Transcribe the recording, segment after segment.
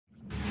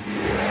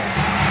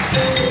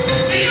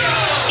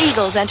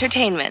Eagles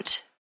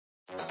Entertainment.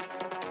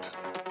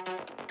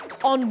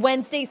 On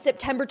Wednesday,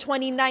 September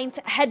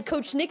 29th, head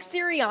coach Nick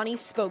Sirianni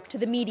spoke to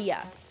the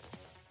media.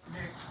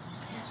 Nick,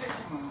 you've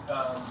taken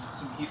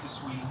some heat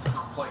this week for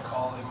play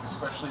calling,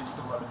 especially with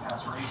the run and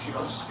pass ratio.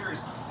 I'm just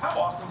curious, how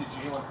often did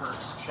Jalen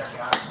Hurts check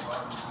out of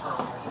runs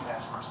early in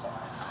that first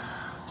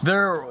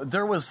half?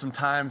 There was some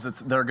times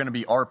there are going to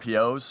be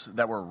RPOs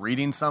that were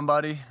reading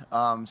somebody.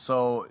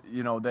 So,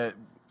 that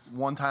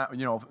one time,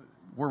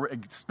 we're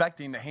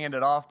expecting to hand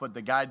it off, but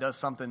the guy does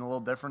something a little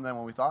different than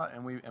what we thought,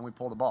 and we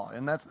pull the ball.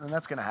 And that's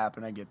going to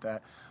happen. I get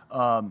that.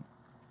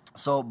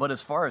 But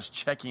as far as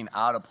checking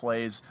out of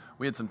plays,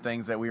 we had some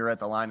things that we were at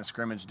the line of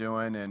scrimmage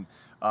doing, and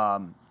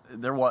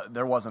there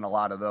wasn't a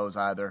lot of those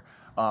either.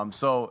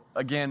 So,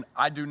 again,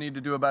 I do need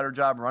to do a better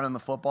job running the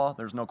football.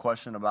 There's no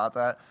question about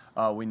that.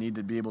 We need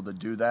to be able to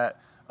do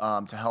that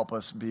to help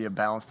us be a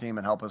balanced team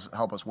and help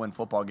us win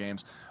football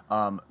games.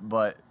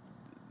 But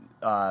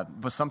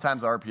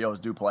sometimes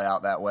RPOs do play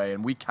out that way,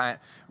 and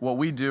what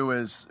we do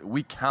is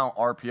we count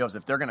RPOs.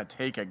 If they're going to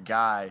take a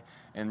guy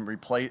and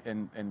replace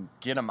and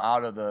get him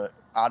out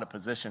of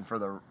position for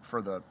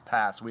the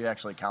pass, we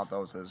actually count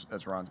those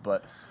as runs.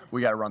 But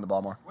we got to run the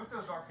ball more. With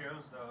those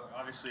RPOs, though,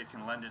 obviously it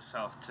can lend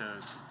itself to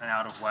an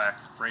out of whack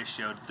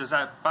ratio. Does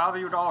that bother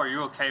you at all, or are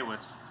you okay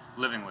with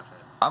living with it?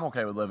 I'm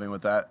okay with living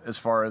with that as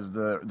far as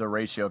the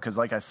ratio, because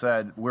like I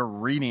said, we're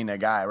reading a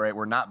guy, right?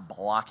 We're not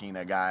blocking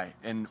a guy,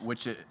 in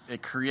which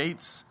it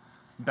creates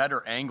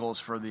better angles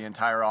for the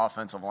entire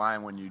offensive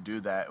line when you do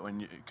that,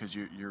 because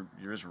you're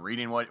just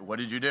reading what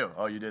did you do?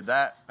 Oh, you did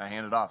that, I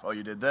hand it off. Oh,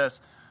 you did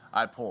this,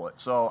 I pull it.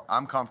 So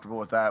I'm comfortable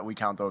with that. We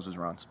count those as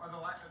runs. Are the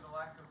lack of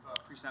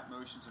pre-snap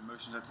motions and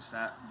motions at the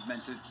snap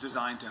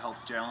designed to help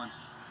Jalen?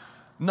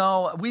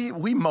 No,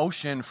 we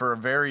motion for a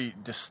very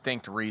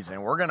distinct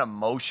reason. We're going to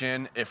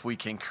motion if we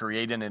can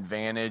create an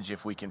advantage,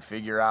 if we can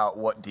figure out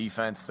what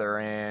defense they're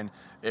in,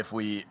 if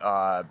we,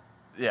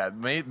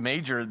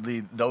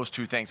 majorly those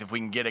two things, if we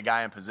can get a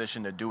guy in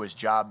position to do his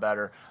job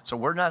better. So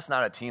that's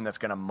not a team that's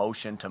going to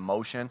motion to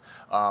motion.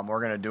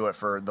 We're going to do it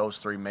for those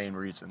three main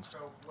reasons. So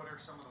what are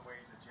some of the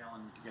ways that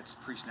Jalen gets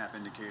pre-snap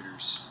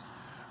indicators?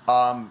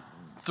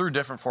 Through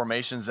different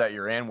formations that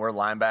you're in, where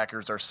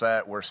linebackers are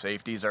set, where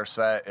safeties are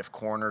set, if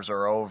corners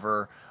are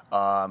over,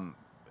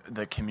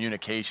 the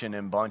communication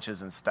in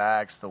bunches and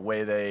stacks, the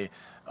way they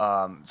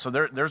so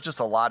there's just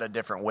a lot of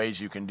different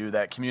ways you can do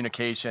that.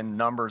 Communication,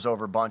 numbers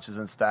over bunches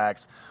and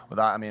stacks.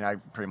 I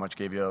pretty much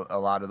gave you a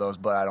lot of those,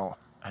 but I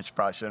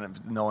probably shouldn't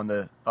have known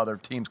the other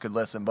teams could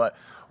listen. But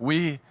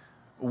we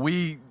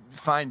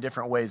find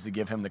different ways to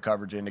give him the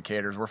coverage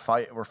indicators. We're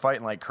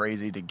fighting like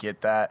crazy to get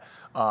that,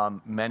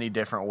 many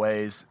different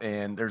ways,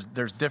 and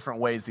there's different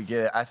ways to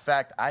get it. In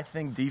fact, I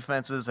think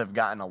defenses have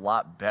gotten a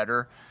lot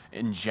better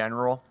in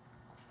general,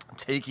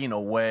 taking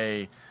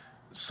away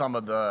some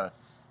of the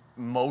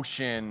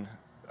motion,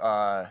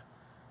 like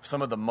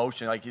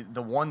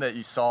the one that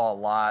you saw a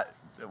lot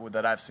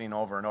that I've seen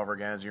over and over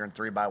again is you're in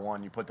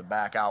 3-by-1, you put the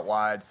back out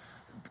wide,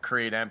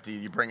 create empty,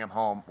 you bring them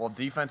home. Well,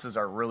 defenses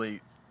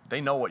they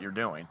know what you're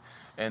doing,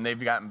 and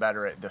they've gotten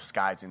better at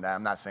disguising that.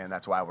 I'm not saying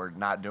that's why we're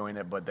not doing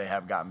it, but they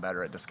have gotten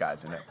better at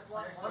disguising it.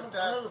 One of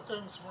the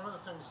things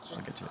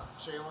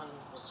Jalen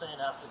was saying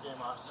after the game,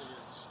 obviously,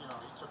 is he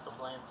took the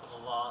blame for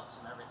the loss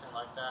and everything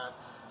like that.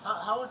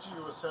 How would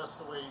you assess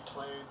the way he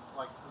played,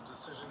 like the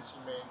decisions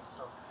he made and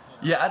stuff?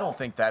 Yeah, I don't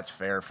think that's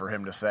fair for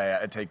him to say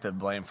I take the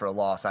blame for a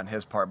loss on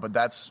his part, but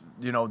that's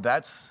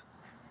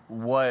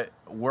what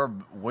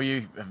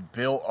we have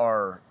built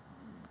our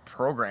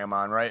program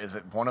on, right? Is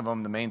that one of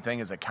them, the main thing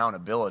is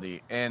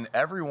accountability, and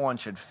everyone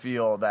should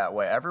feel that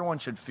way. Everyone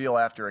should feel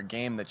after a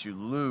game that you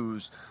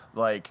lose,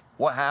 like,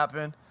 what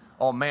happened?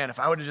 Oh man, if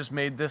I would have just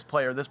made this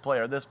play or this play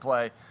or this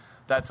play,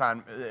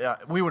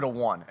 we would have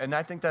won. And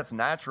I think that's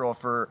natural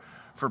for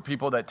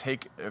people that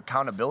take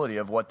accountability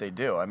of what they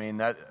do.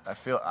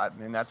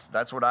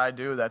 That's what I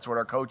do. That's what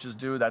our coaches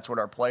do. That's what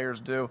our players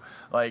do.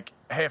 Like,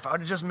 hey, if I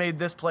would have just made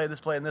this play, and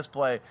this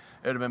play, it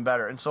would have been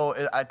better. And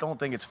so I don't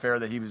think it's fair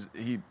that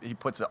he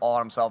puts it all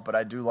on himself, but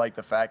I do like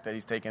the fact that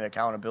he's taking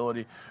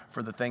accountability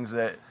for the things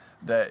that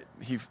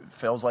he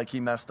feels like he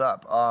messed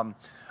up.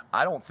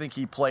 I don't think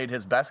he played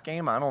his best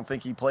game. I don't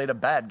think he played a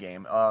bad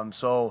game.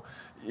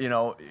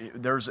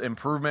 There's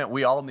improvement.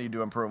 We all need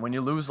to improve. When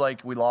you lose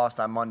like we lost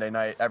on Monday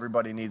night,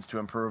 everybody needs to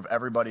improve.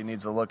 Everybody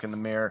needs to look in the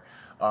mirror,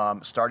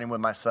 starting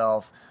with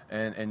myself.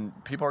 And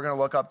people are going to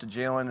look up to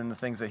Jalen and the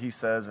things that he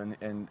says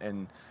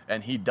and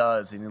he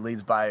does, and he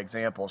leads by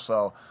example.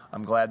 So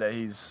I'm glad that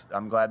he's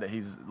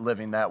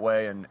living that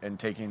way and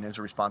taking his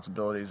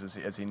responsibilities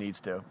as he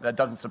needs to. That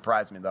doesn't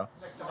surprise me, though.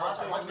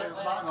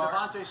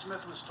 Devontae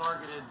Smith was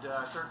targeted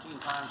 13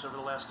 times over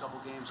the last couple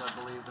games, I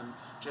believe, and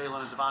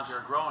Jalen and Devontae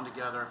are growing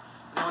together.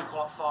 They only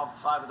caught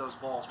 5 of those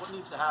balls. What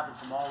needs to happen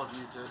from all of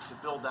you to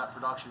build that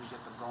production and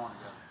get them going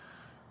again?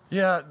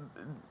 Yeah,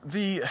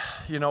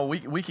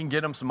 we can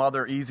get him some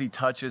other easy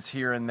touches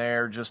here and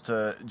there just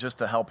to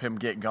help him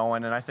get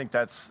going, and I think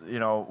that's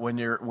when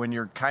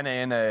you're kind of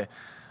in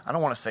I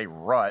don't want to say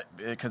rut,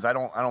 because I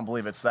don't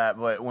believe it's that,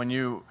 but when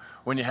you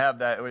have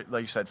that,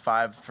 like you said,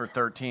 5 for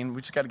 13,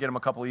 we just got to get him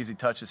a couple easy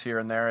touches here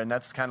and there, and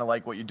that's kind of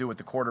like what you do with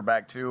the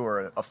quarterback too,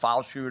 or a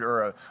foul shooter,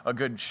 or a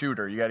good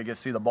shooter. You got to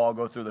see the ball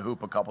go through the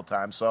hoop a couple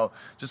times. So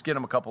just get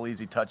him a couple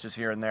easy touches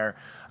here and there.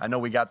 I know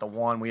we got the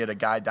one. We had a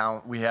guy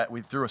down. We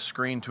threw a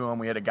screen to him.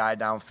 We had a guy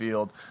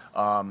downfield,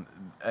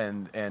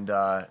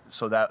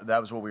 so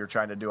that was what we were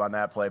trying to do on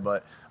that play.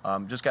 But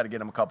just got to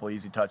get him a couple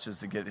easy touches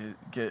to get.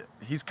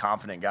 He's a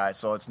confident guy,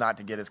 so it's not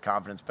to get his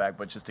confidence back,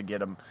 but just to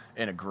get him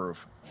in a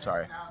groove.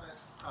 Sorry. Now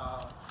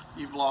that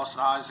you've lost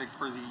Isaac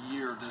for the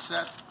year, does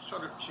that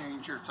sort of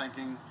change your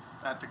thinking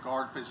at the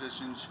guard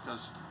positions?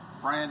 Because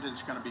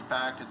Brandon's going to be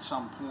back at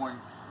some point.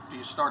 Do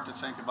you start to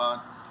think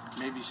about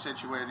maybe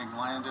situating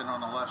Landon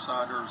on the left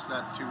side, or is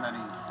that too many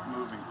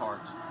moving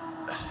parts?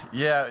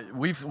 Yeah,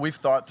 we've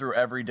thought through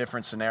every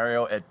different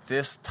scenario. At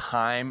this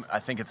time, I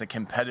think it's a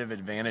competitive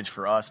advantage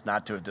for us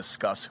not to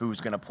discuss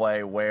who's going to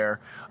play where,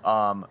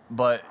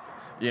 but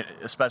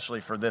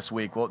especially for this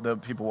week, the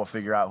people will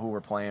figure out who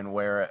we're playing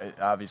where,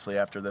 obviously,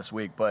 after this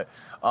week. But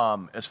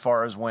as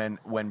far as when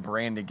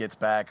Brandon gets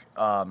back,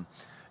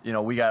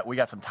 we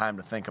got some time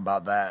to think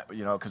about that,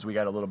 because we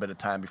got a little bit of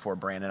time before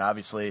Brandon.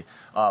 Obviously,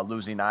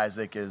 losing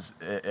Isaac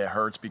it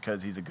hurts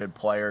because he's a good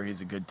player, he's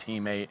a good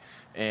teammate,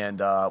 and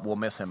we'll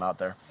miss him out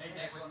there. Hey,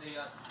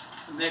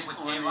 Nick, with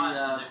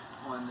Kayvon,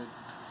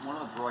 one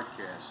of the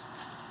broadcasts,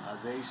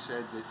 they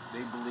said that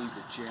they believe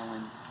that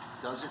Jalen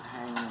doesn't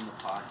hang in the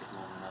pocket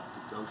long enough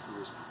to go through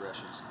his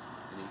progressions,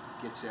 and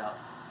he gets out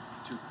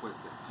too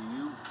quickly.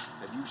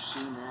 Have you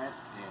seen that?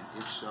 And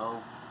if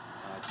so,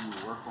 do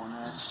you work on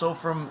that? So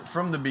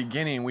from the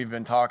beginning, we've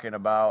been talking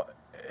about,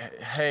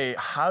 hey,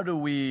 how do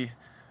we?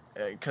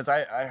 Because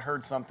I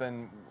heard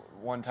something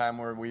one time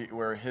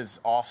where his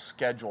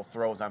off-schedule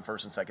throws on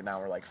first and second down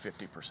were like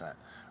 50%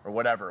 or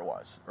whatever it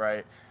was,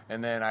 right?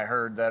 And then I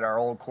heard that our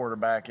old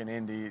quarterback in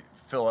Indy,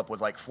 Phillip,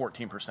 was like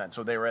 14%.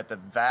 So they were at the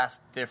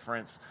vast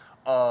difference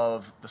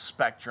of the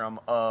spectrum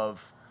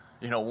of,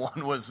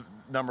 one was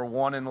number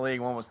 1 in the league,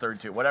 one was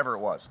 32, whatever it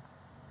was.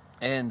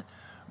 And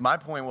my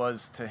point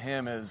was to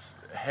him is,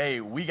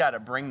 hey, we got to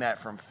bring that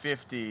from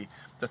 50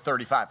 to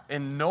 35.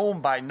 And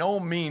by no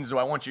means do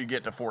I want you to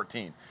get to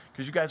 14,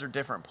 because you guys are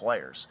different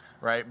players,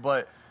 right?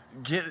 But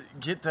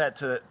get that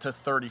to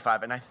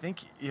 35. And I think,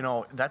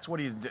 that's what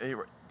he's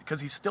 – because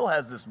he still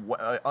has this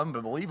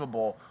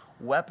unbelievable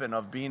weapon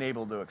of being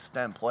able to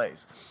extend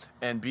plays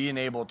and being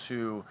able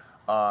to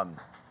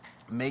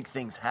make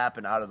things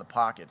happen out of the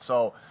pocket.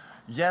 So,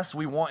 yes,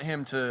 we want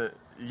him to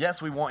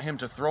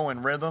throw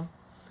in rhythm,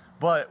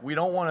 but we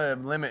don't want to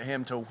limit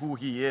him to who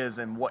he is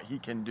and what he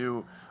can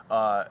do.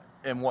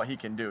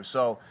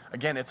 So,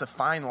 again, it's a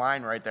fine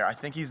line right there. I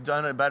think he's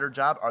done a better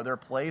job. Are there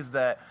plays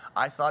that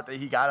I thought that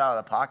he got out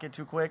of the pocket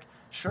too quick?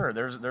 Sure,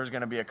 there's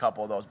going to be a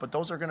couple of those. But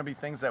those are going to be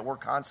things that we're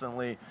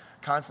constantly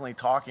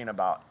talking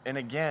about. And,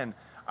 again,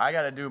 I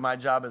got to do my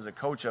job as a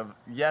coach of,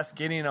 yes,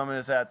 getting him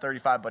is at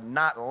 35, but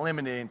not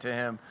limiting to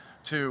him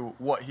to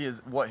what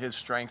his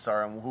strengths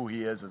are and who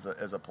he is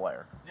as a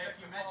player. Nick,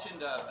 you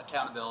mentioned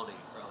accountability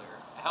earlier.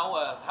 How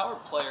are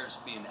players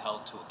being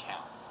held to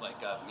account? Like,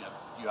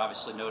 you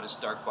obviously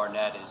noticed Dark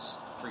Barnett is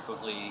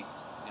frequently,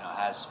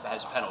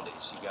 has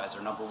penalties. You guys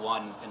are number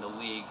 1 in the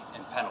league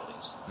in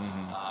penalties.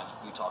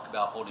 Mm-hmm. You talk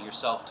about holding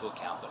yourself to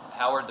account, but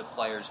how are the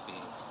players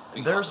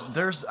being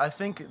There's I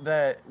think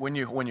that when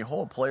you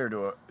hold a player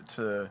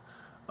to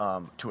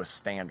a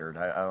standard,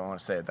 I don't want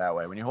to say it that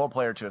way. When you hold a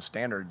player to a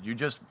standard, you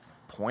just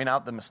point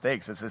out the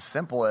mistakes. It's as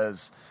simple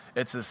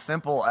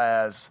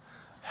as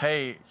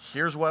hey,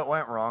 here's what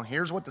went wrong,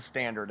 here's what the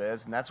standard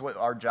is, and that's what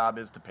our job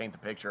is, to paint the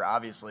picture.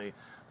 Obviously,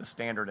 the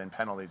standard in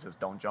penalties is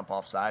don't jump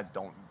off sides,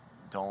 don't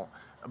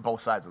both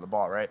sides of the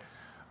ball, right?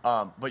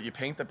 But you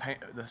paint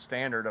the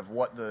standard of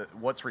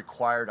what's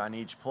required on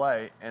each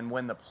play, and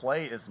when the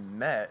play is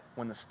met,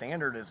 when the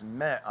standard is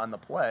met on the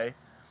play,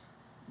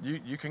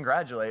 you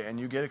congratulate and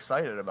you get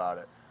excited about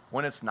it.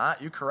 When it's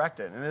not, you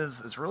correct it. And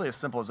it's really as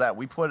simple as that.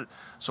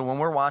 So when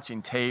we're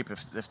watching tape,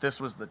 if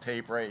this was the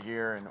tape right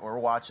here and we're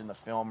watching the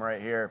film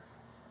right here,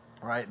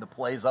 right, the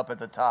play's up at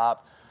the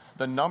top,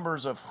 the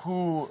numbers of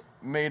who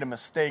made a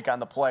mistake on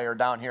the play are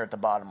down here at the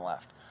bottom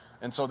left.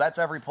 And so that's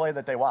every play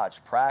that they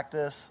watch.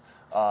 Practice,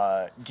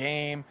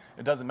 game,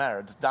 it doesn't matter.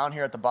 It's down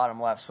here at the bottom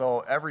left.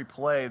 So every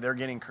play they're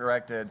getting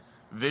corrected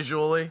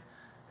visually,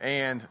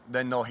 and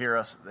then they'll hear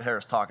us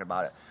talking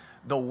about it.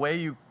 The way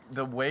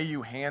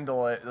you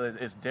handle it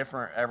is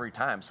different every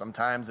time.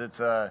 Sometimes it's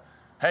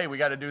hey, we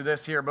got to do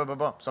this here, blah blah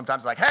blah.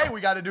 Sometimes it's like, hey,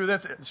 we got to do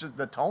this.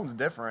 The tone's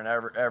different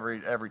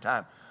every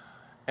time,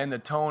 and the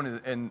tone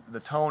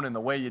and the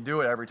way you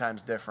do it every time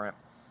is different.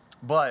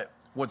 But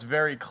what's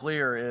very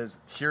clear is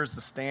here's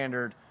the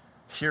standard,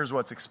 here's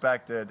what's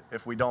expected.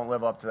 If we don't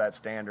live up to that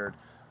standard,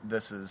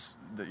 this is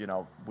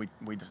we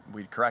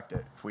correct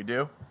it. If we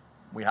do,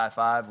 we high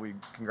five, we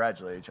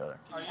congratulate each other.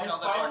 Can you tell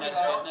that Barnett's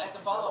getting it? As a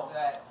follow-up to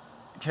that.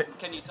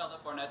 Can you tell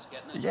that Barnett's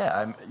getting it?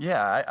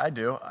 Yeah, I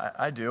do.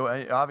 I do.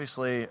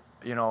 Obviously,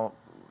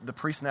 the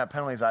pre-snap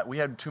penalties. We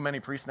had too many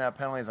pre-snap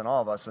penalties on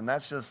all of us, and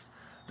that's just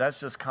that's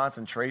just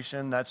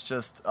concentration. That's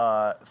just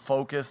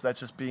focus. That's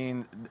just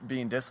being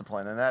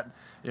disciplined. And that,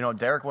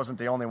 Derek wasn't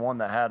the only one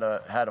that had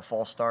a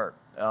false start.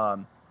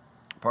 An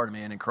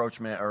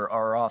encroachment or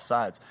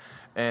offsides.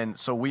 And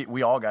so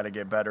we all got to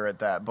get better at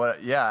that.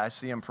 But yeah, I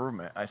see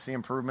improvement.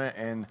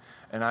 And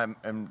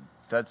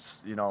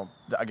that's,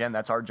 again,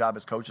 that's our job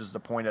as coaches to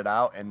point it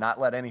out and not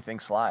let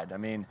anything slide. I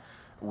mean,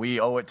 we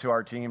owe it to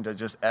our team to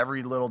just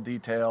every little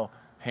detail,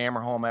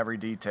 hammer home every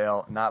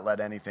detail, not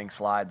let anything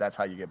slide. That's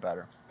how you get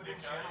better. But in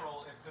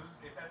general,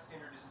 if that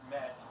standard isn't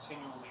met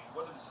continually,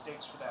 what are the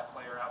stakes for that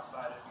player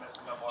outside of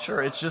messing up?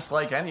 Sure, it's just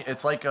like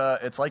it's like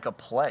a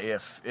play.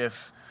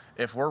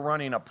 If we're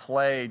running a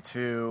play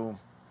to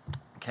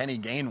Kenny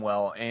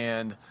Gainwell,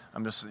 and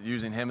I'm just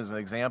using him as an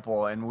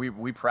example, and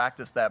we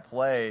practice that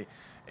play,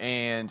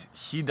 and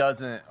he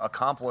doesn't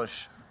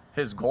accomplish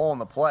his goal in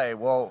the play,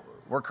 well,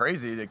 we're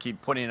crazy to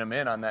keep putting him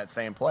in on that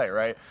same play,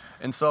 right?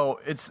 And so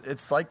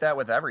it's like that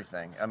with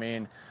everything. I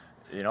mean,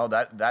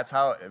 that's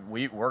how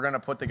we're going to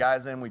put the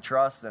guys in we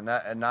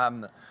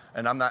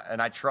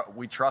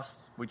trust,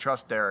 we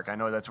trust Derek. I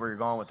know that's where you're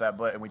going with that,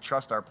 and we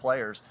trust our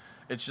players.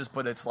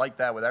 But it's like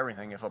that with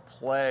everything. If a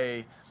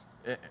play's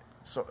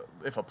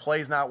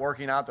not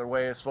working out the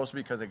way it's supposed to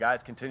be because the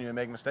guys continue to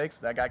make mistakes,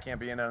 that guy can't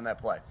be in on that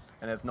play.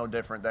 And it's no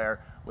different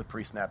there with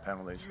pre-snap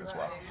penalties as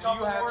well. Do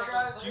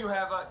you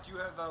have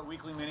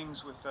weekly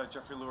meetings with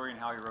Jeffrey Lurie and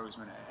Howie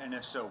Roseman, and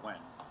if so, when?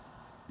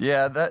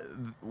 Yeah,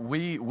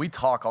 we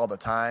talk all the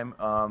time.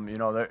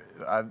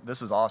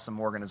 This is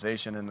awesome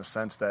organization in the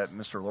sense that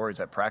Mr. Lurie's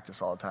at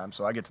practice all the time,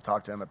 so I get to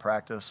talk to him at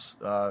practice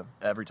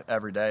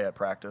every day at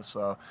practice.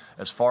 So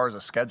as far as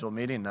a scheduled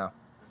meeting, no,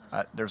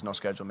 there's no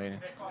scheduled meeting.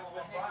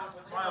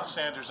 Miles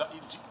Sanders, do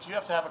you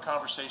have to have a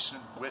conversation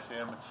with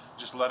him,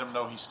 just let him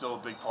know he's still a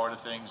big part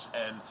of things,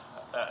 and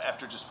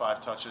after just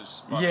 5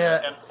 touches?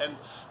 Yeah.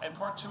 And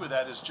part 2 of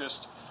that is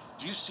just,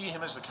 do you see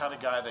him as the kind of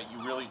guy that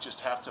you really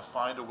just have to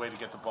find a way to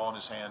get the ball in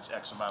his hands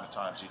X amount of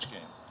times each game?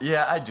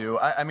 Yeah, I do.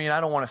 I mean, I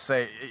don't want to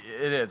say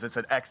it is. It's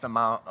an X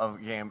amount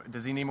of game.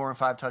 Does he need more than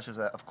 5 touches?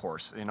 Of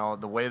course.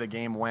 The way the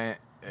game went,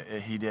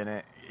 he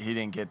didn't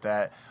get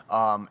that.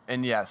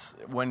 And yes,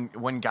 when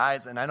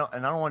guys, and I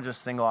don't want to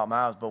just single out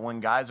Miles, but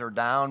when guys are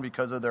down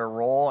because of their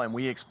role and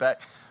we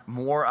expect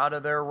more out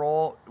of their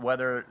role,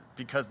 whether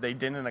because they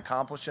didn't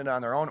accomplish it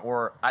on their own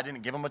or I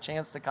didn't give them a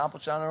chance to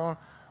accomplish it on their own,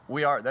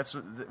 we got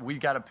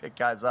to pick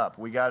guys up.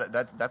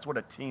 That's what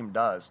a team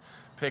does.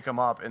 Pick them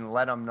up and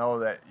let them know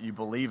that you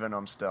believe in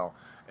them still.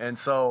 And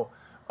so,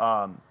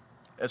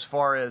 as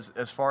far as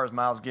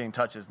Miles getting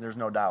touches, there's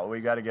no doubt we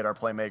got to get our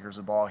playmakers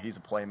the ball. He's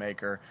a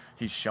playmaker.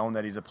 He's shown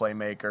that he's a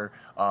playmaker.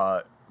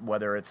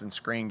 Whether it's in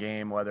screen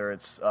game, whether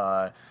it's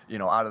out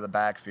of the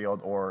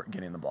backfield or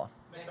getting the ball.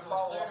 To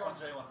follow up on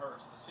Jalen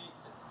Hurts,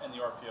 and the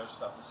RPO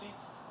stuff,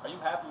 are you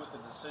happy with the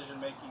decision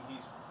making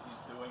he's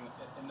doing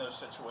in those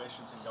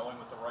situations and going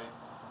with the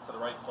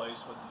right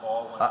place with the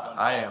ball when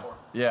I am.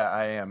 Yeah,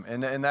 I am.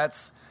 And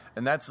that's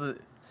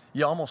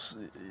you almost,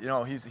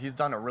 he's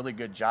done a really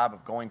good job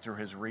of going through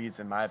his reads,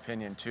 in my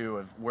opinion, too,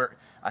 of where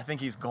I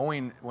think he's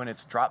going when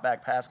it's drop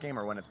back pass game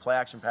or when it's play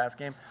action pass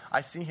game.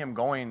 I see him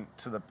going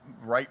to the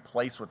right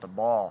place with the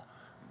ball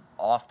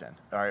often.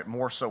 All right,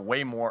 more so,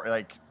 way more,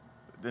 like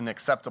an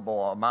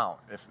acceptable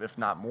amount, if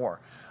not more.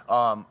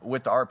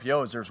 With the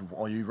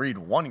RPOs, you read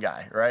one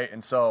guy, right?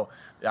 And so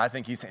I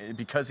think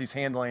because he's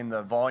handling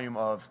the volume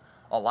of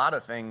a lot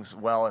of things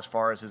well as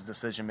far as his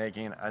decision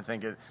making. I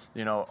think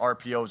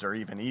RPOs are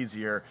even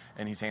easier,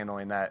 and he's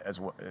handling that as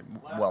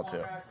well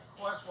too.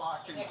 Wes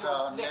Watkins,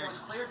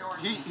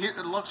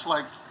 it looks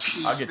like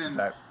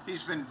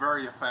he's been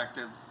very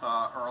effective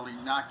early,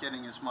 not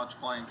getting as much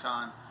playing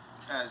time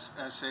as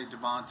say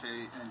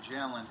Devontae and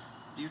Jalen.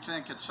 Do you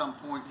think at some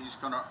point he's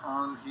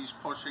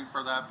pushing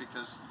for that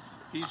because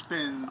he's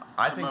been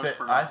I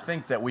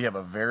think that we have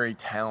a very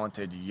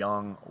talented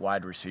young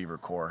wide receiver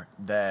core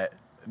that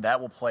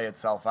will play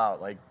itself out.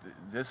 Like,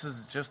 this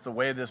is just the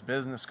way this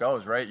business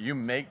goes, right? You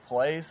make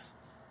plays,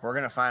 we're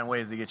going to find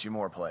ways to get you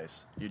more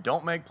plays. You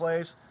don't make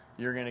plays,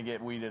 you're going to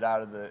get weeded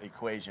out of the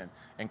equation.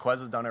 And Quez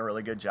has done a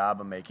really good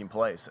job of making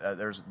plays.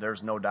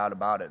 There's no doubt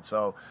about it.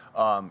 So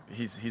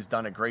he's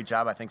done a great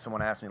job. I think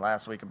someone asked me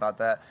last week about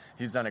that.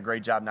 He's done a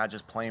great job not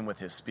just playing with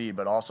his speed,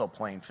 but also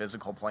playing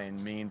physical,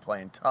 playing mean,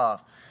 playing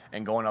tough,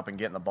 and going up and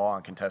getting the ball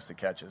on contested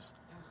catches.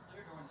 It was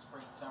clear during the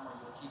spring and summer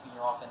you were keeping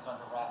your offense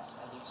under wraps,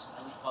 at least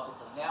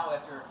publicly. Now,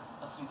 after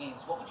a few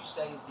games, what would you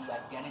say is the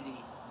identity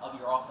of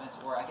your offense,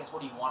 or I guess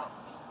what do you want it to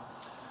be?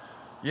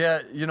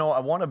 Yeah, I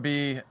want to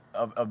be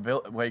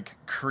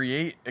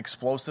create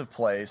explosive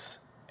plays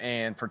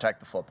and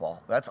protect the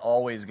football. That's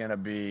always going to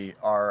be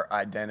our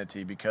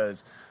identity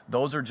because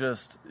those are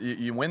just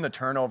you win the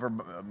turnover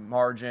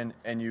margin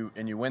and you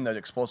win the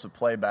explosive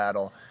play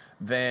battle,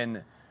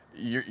 then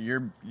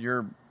you're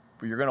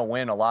you're going to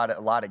win a lot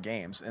of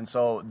games. And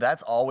so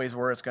that's always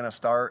where it's going to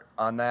start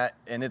on that.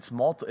 And it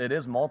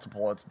is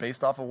multiple. It's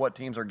based off of what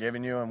teams are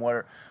giving you and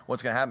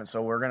what's going to happen.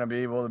 So we're going to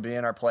be able to be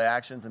in our play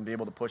actions and be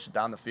able to push it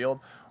down the field.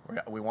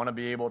 We want to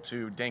be able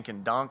to dink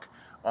and dunk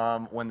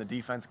when the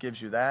defense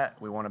gives you that.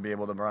 We want to be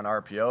able to run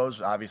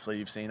RPOs. Obviously,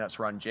 you've seen us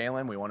run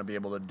Jalen. We want to be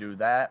able to do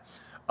that.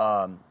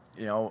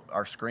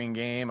 Our screen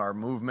game, our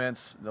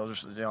movements,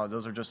 those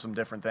are just some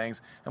different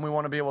things. And we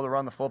want to be able to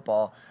run the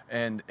football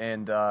and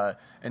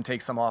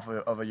take some off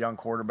of a young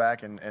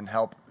quarterback and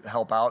help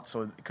out.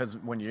 So because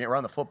when you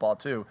run the football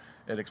too,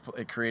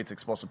 it creates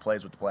explosive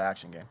plays with the play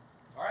action game.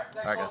 All right,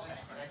 thanks, guys.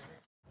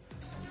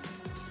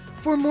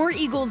 For more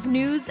Eagles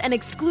news and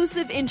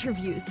exclusive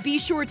interviews, be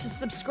sure to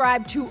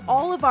subscribe to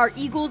all of our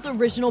Eagles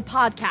original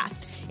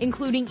podcasts,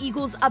 including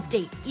Eagles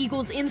Update,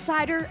 Eagles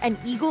Insider, and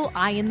Eagle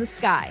Eye in the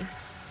Sky.